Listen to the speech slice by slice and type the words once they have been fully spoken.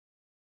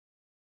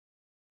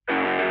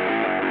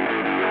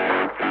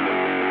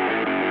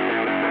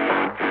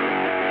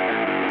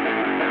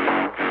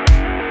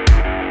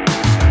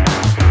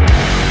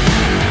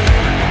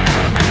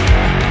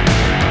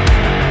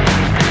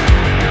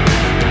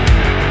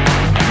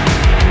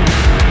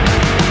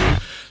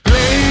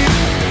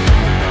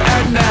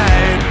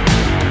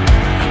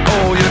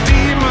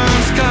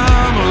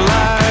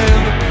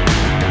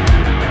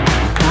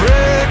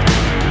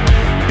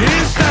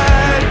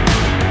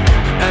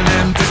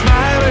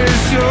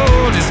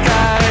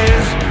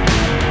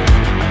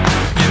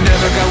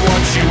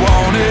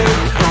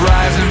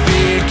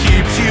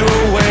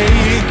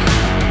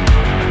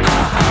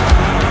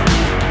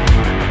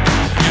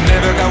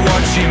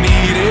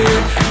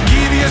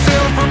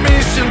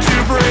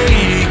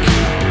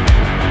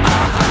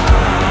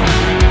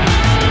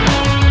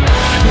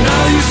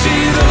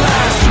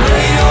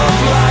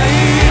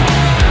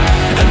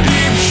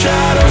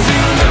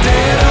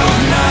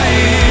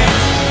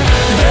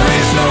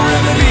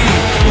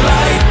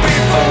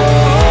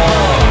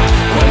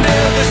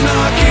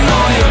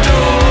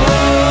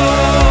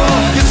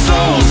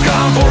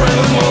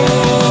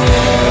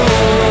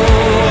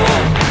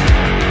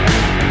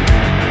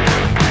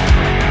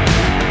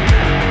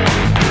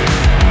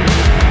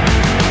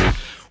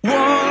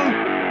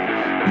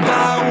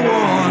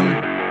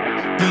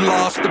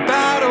lost the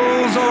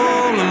battles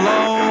all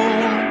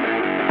alone.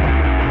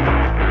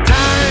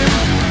 Time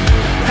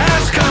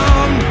has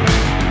come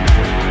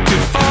to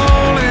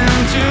fall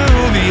into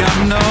the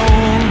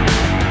unknown.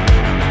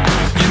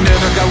 You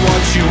never got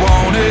what you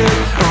wanted,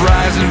 a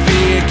rising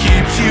fear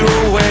keeps you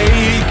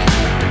awake.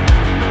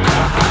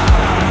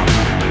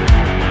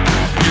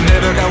 You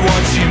never got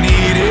what you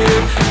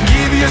needed,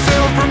 give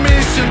yourself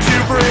permission to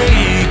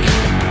break.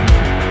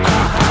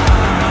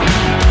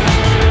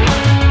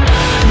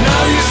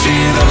 Now you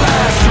see the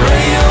last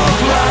ray of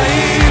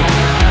light,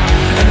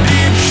 and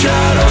deep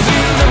shadows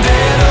in the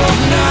dead of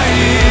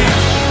night.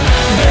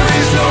 There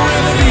is no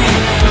remedy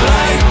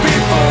like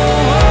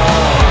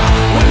before,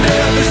 when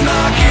death is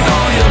knocking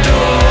on your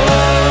door.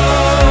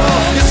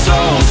 Your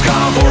soul's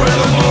gone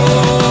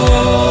forevermore.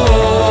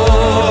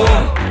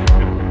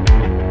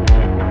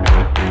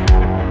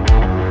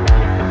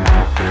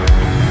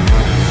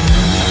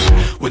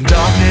 When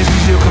darkness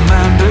is your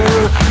commander,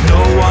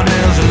 no one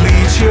else will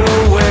lead your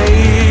way.